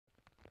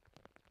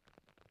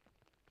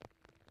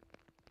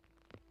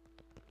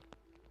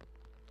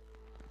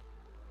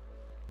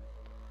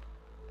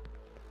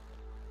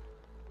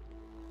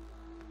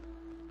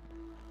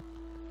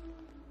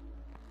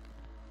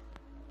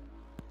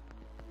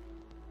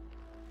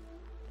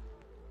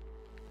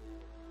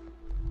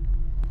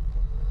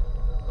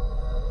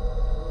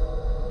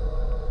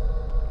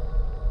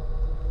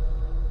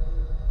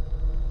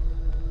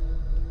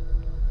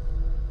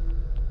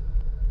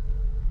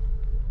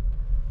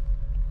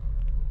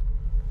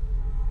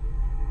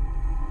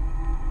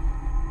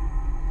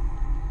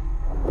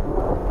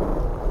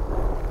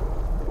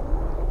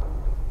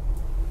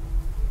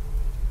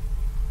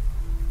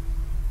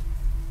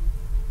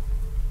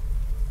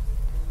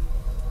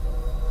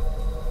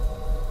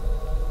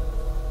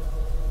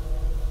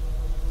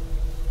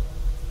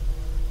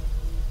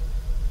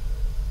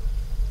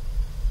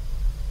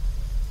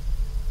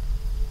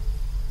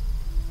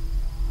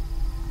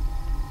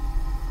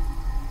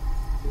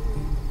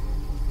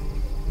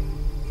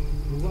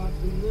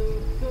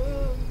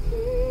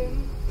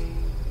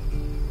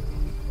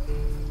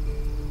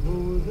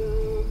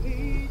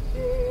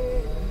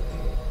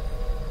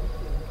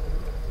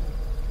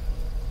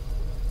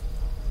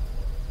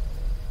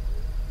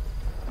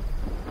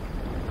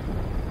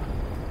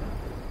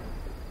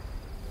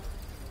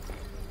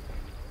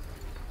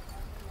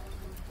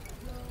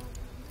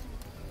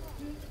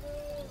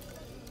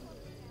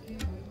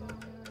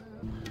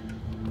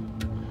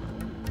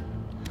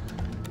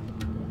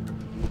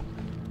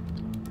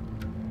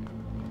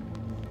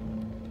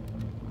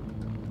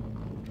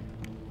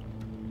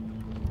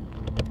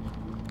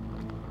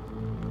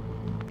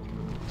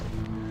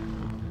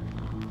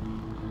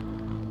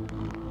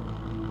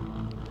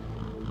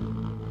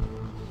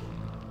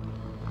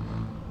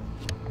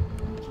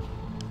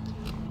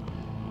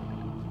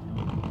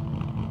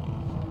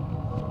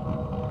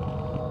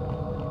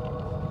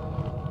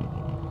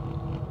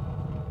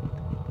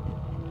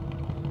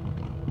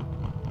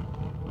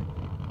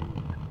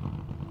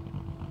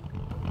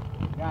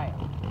Gaia.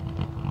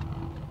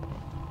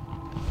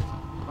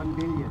 1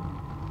 billion.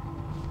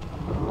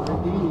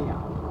 Sardinia.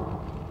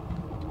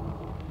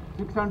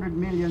 600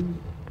 million.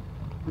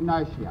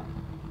 Phoenicia.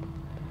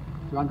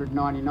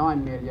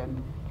 299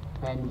 million.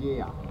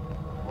 Pangaea,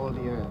 all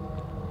the earth.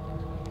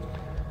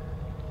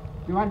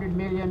 200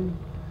 million.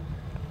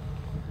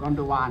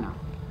 Gondwana,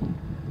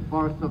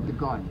 forest of the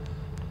gods.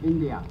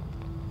 India,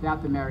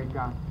 South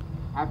America,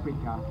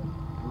 Africa,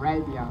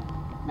 Arabia,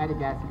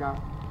 Madagascar,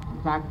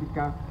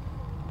 Antarctica,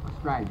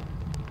 Australia.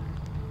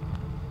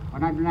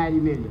 180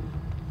 million,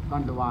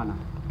 Gondwana,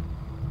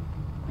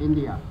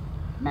 India,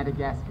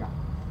 Madagascar,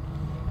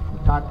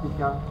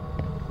 Antarctica,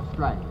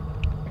 Australia.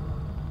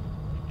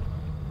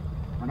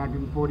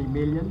 140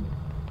 million,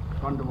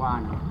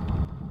 Gondwana,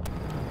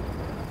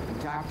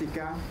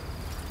 Antarctica,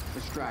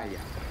 Australia.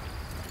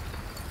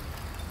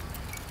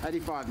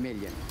 85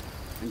 million,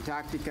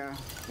 Antarctica,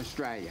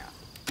 Australia.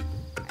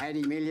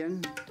 80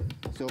 million,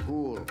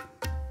 Sahul,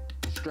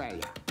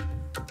 Australia.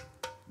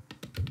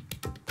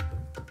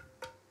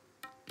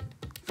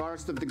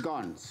 Forest of the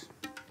Gonds,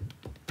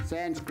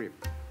 Sanskrit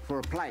for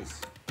a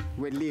place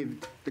where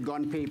lived the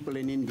Gond people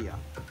in India,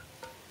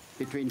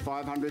 between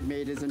 500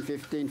 metres and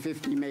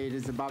 1550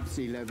 metres above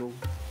sea level.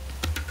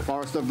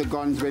 Forest of the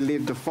Gonds where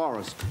lived the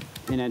forest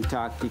in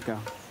Antarctica.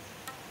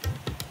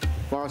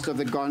 Forest of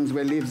the Gonds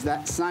where lives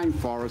that same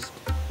forest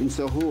in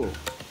Sahul,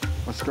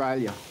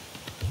 Australia.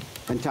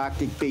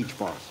 Antarctic beech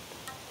forest.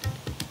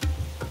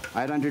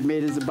 800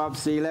 metres above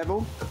sea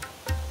level,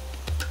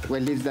 where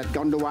lives that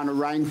Gondwana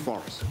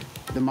rainforest,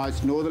 the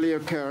most northerly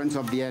occurrence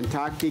of the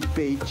Antarctic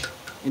beech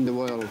in the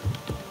world.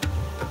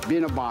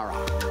 Binna Burra,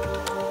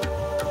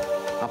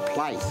 a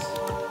place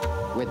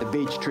where the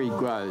beech tree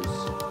grows.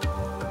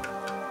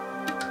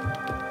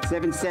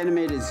 7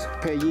 centimetres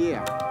per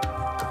year.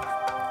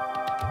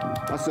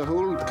 A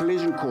Sahul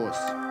collision course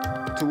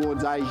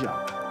towards Asia.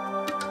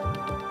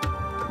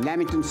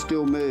 Lamington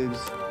still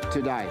moves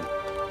today.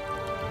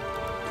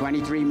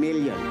 23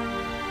 million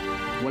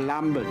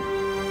Wollumbin,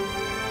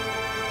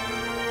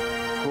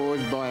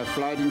 caused by a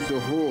floating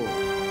Sahul,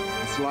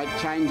 a slight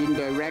change in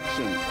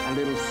direction, a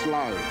little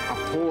slow, a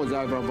pause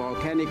over a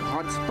volcanic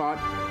hotspot,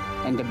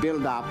 and the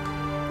build-up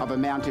of a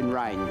mountain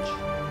range.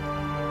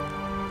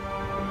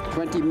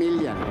 20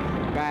 million,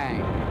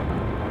 bang.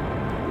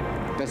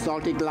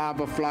 Basaltic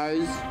lava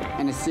flows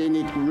and a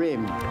scenic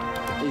rim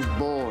is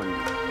born.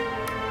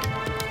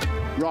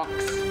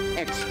 Rocks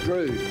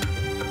extrude,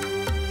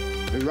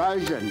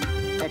 erosion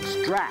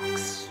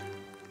extracts,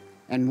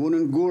 and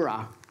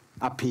Woonungura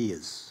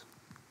appears.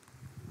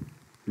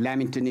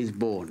 Lamington is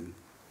born.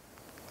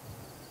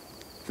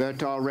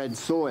 Fertile red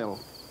soil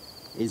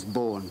is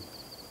born.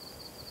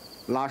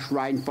 Lush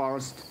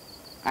rainforest,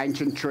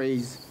 ancient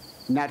trees,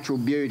 natural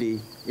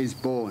beauty is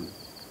born.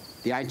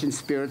 The ancient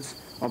spirits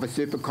of a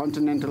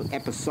super-continental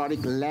episodic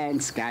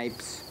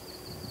landscapes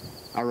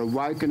are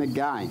awoken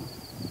again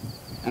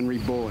and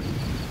reborn.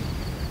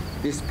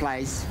 This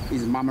place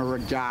is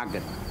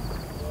Mamarajagan,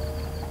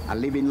 a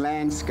living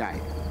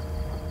landscape.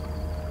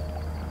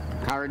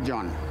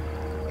 Kurrajong,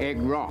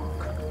 Egg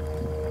Rock,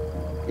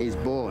 is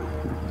born.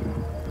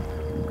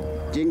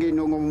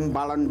 Jinginungum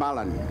Balan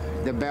Balan,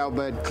 the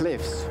Bellbird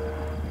Cliffs,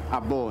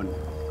 are born.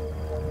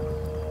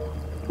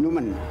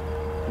 Numan,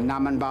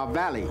 Namanbar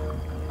Valley,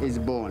 is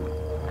born.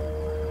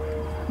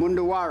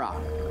 Mundawara,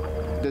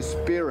 the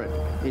spirit,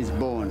 is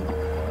born.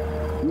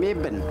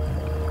 Mibben,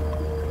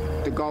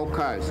 the Gold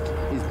Coast,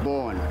 is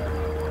born.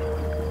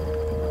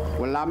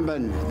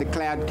 Wollumbin, the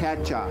cloud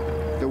catcher,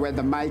 the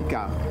weather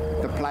maker,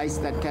 the place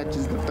that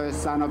catches the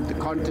first sun of the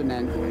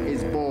continent,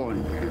 is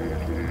born.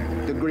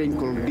 The Green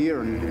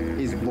Kuldiran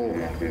is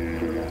born.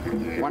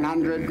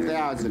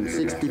 100,000,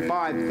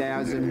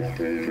 65,000,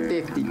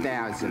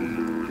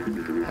 50,000.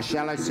 a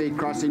shallow sea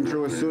crossing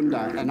through a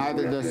Sunda and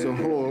over the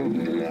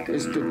Sahul,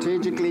 is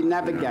strategically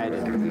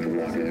navigated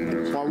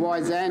by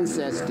wise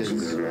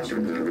ancestors.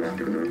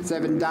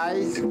 7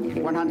 days,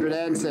 100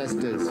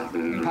 ancestors,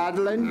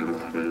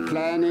 paddling,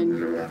 planning,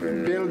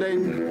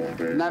 building,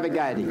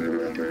 navigating.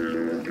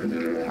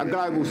 A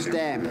global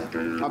stamp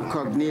of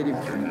cognitive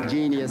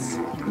genius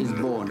is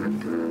born.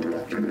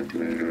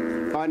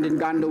 Found in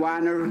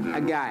Gondwana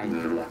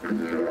again.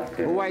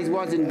 Always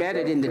was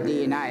embedded in the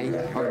DNA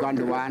of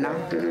Gondwana.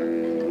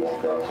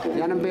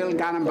 Yanambil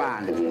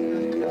Ganamban,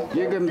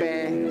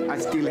 Yugambeh are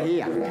still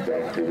here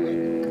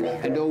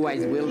and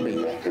always will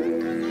be.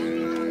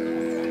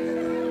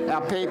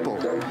 Our people,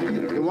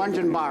 the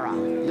Wanjan Burra,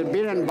 the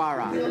Binna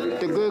Burra,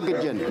 the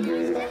Gugajan,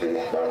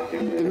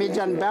 the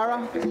Mijan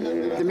Burra,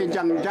 the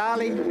Mijang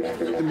Jali,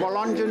 the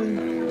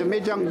Bolonjan, the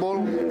Mijang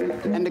Bull,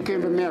 and the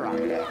Kumbamira.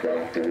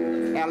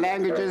 Our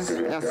languages,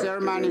 our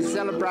ceremonies,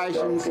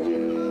 celebrations,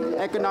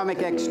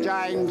 economic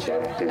exchange,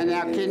 and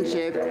our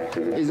kinship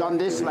is on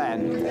this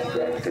land.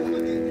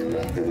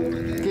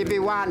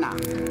 Kibiwana,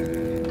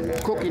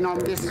 cooking on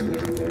this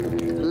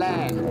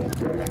land.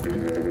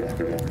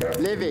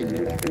 Living,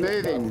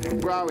 moving,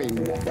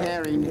 growing,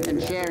 caring,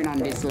 and sharing on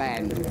this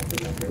land.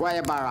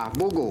 Wayabara,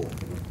 Bugu,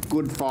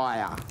 good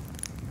fire.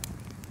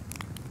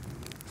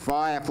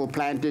 Fire for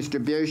plant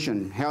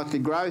distribution, healthy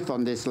growth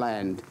on this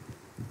land.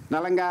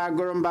 Nalanga,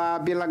 Gurumba,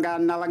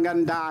 Bilangan,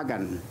 Nalangan,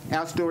 Dagan.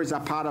 Our stories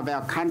are part of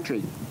our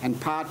country and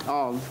part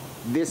of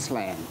this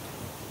land.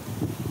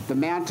 The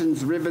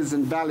mountains, rivers,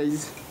 and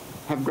valleys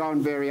have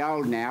grown very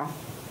old now.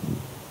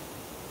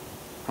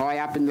 High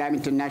up in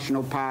Lamington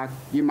National Park,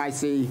 you may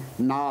see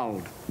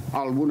gnarled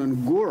old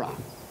Woonungura,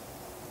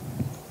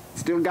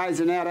 still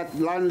gazing out at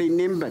lonely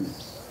Nimbin,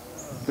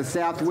 the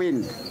south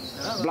wind,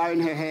 blowing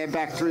her hair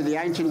back through the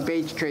ancient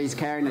beech trees,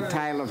 carrying a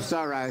tale of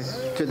sorrow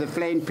to the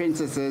fleeing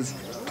princesses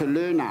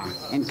Tuluna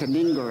and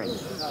Kaningaran.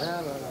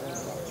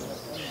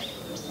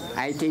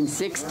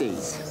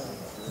 1860s,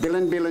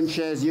 Billan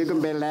shares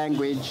Yugambeh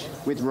language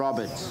with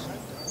Roberts.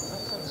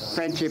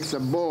 Friendships are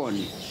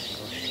born.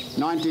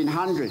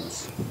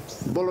 1900s,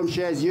 Bullum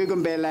shares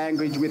Yugambeh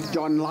language with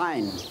John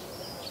Lane.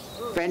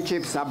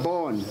 Friendships are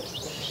born.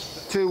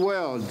 2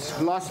 worlds,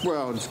 lost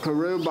worlds,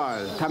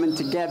 Karubo, coming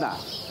together.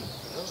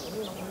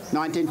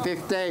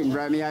 1915,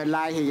 Romeo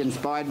Leahy,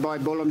 inspired by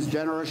Bullum's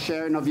generous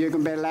sharing of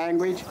Yugambeh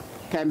language,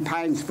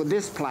 campaigns for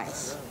this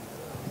place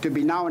to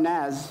be known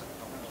as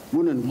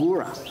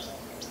Woonungura.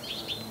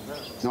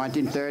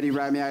 1930,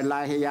 Romeo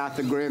Leahy,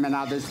 Arthur Groom and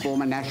others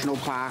form a National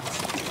Parks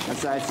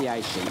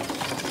Association.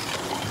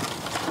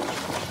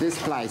 This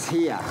place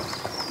here,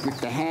 with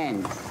the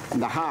hand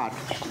and the heart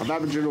of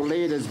Aboriginal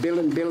leaders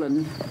Billan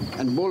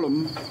and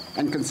Bullum,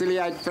 and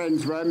conciliate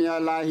friends Romeo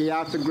Leahy,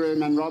 Arthur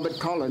Groom and Robert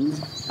Collins,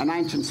 an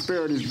ancient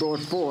spirit is brought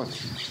forth,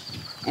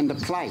 and the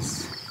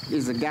place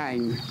is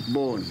again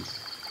born.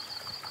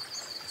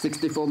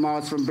 64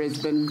 miles from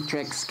Brisbane,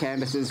 treks,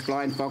 canvases,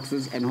 flying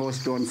foxes and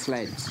horse-drawn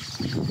sleds.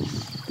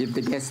 Give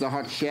the guests a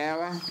hot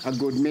shower, a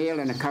good meal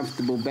and a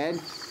comfortable bed,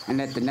 and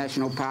let the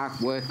National Park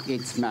work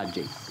its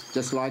magic,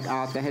 just like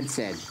Arthur had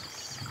said.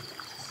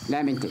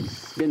 Lamington,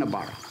 Binna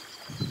Burra,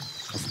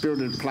 a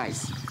spirited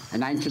place,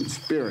 an ancient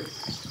spirit,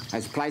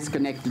 as place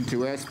connected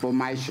to Earth's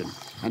formation,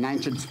 an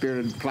ancient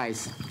spirited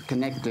place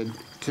connected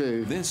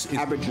to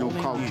Aboriginal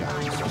culture.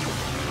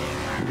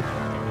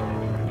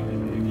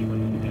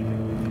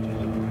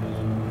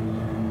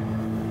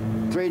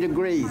 Three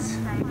degrees,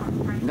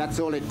 that's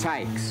all it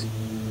takes.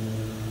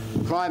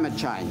 Climate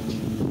change,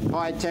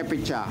 high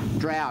temperature,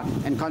 drought,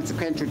 and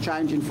consequential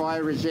change in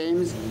fire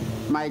regimes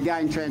may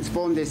again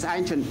transform this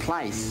ancient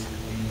place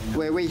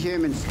where we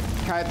humans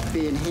cope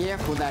being here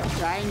for that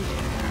change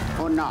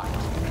or not.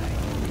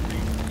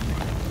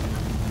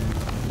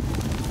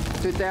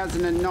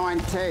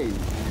 2019.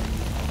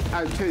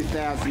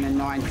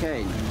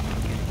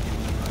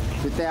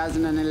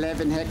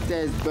 2011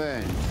 hectares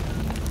burned.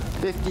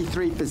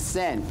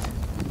 53%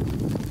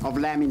 of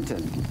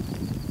Lamington.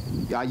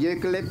 Our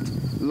eucalypt,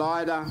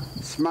 lighter,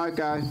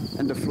 smoko,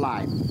 and the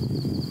flame.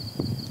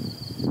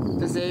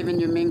 This even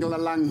you mingle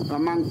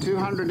among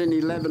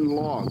 211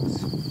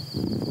 logs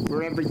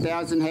for every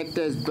 1,000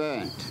 hectares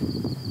burnt.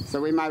 So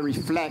we may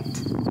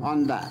reflect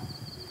on that.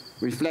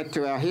 Reflect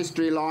to our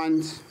history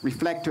lines,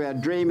 reflect to our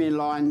dreaming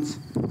lines,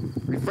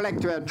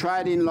 reflect to our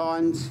trading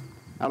lines,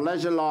 our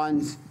leisure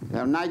lines,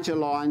 our nature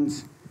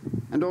lines,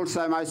 and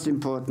also, most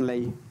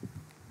importantly,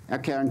 our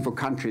caring for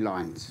country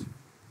lines.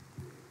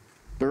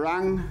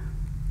 Barang,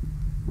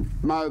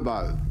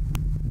 Mobo.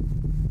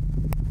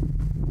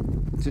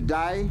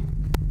 Today,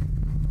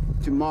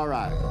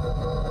 tomorrow,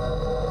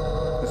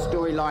 the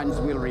storylines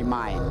will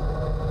remain.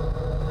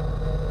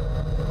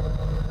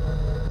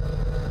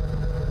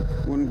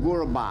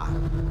 Woonungura,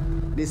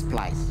 this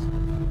place.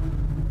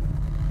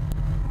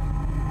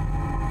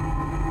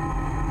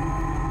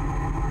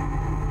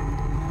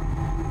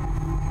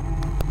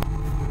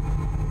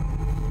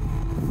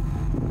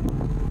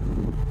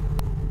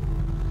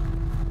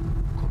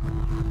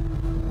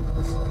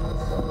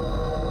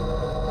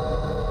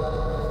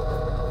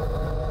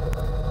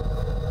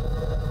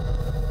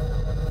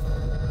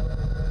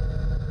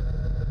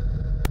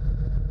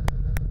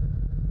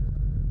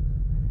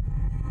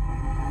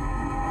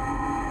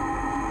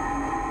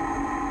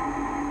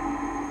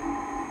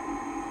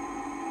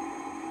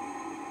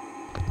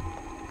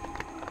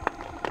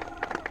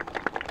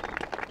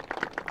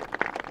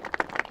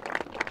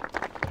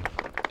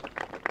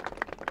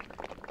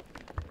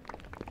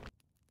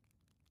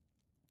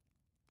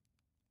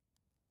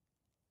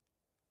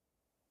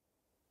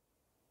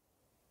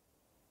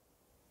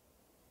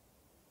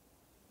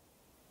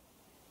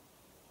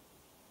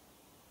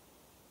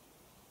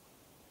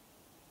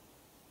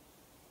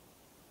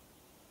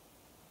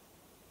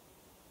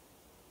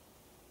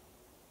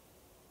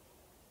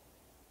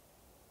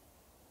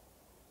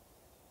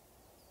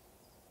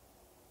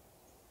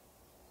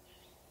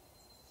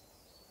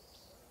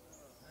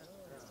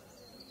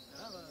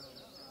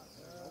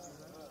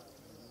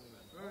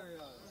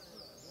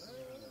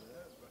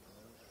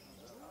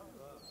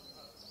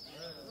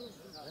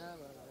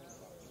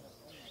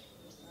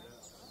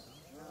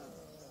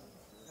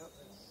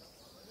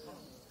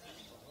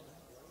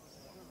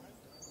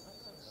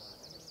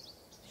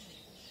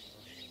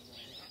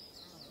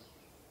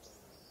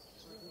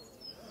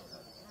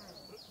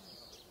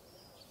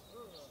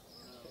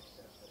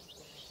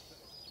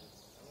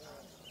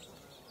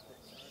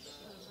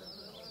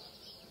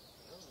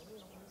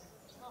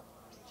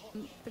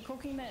 The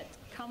cooking that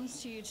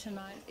comes to you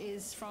tonight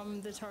is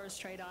from the Torres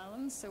Strait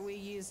Islands, so we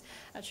use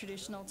a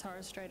traditional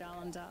Torres Strait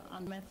Islander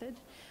method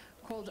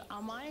called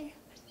amai.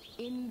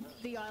 In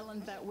the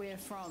island that we're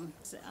from,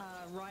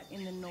 right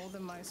in the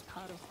northernmost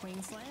part of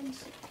Queensland,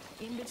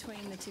 in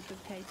between the tip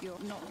of Cape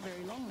York, not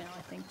very long now,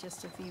 I think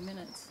just a few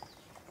minutes,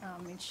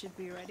 it should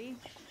be ready.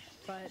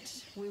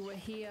 But we were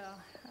here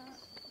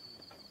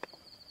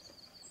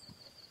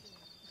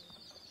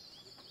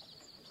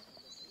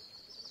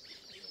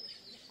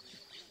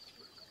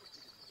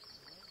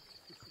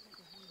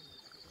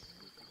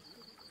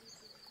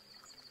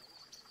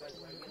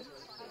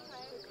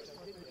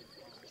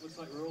Looks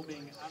like we're all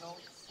being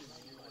adults. If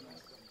you want to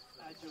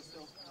add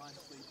yourself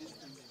nicely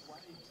distanced away.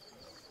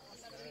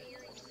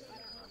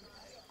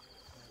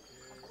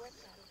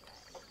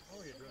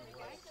 Oh, you're doing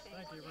well.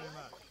 Thank you very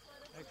much.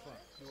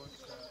 Excellent. You want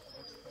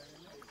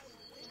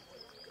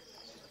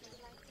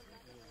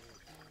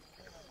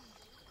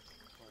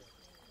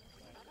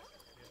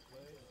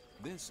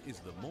This is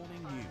the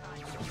morning news.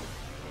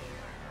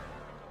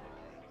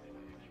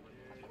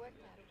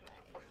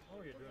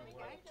 Oh, you're doing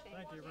well.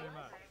 Thank you very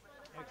much.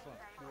 Excellent.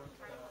 You want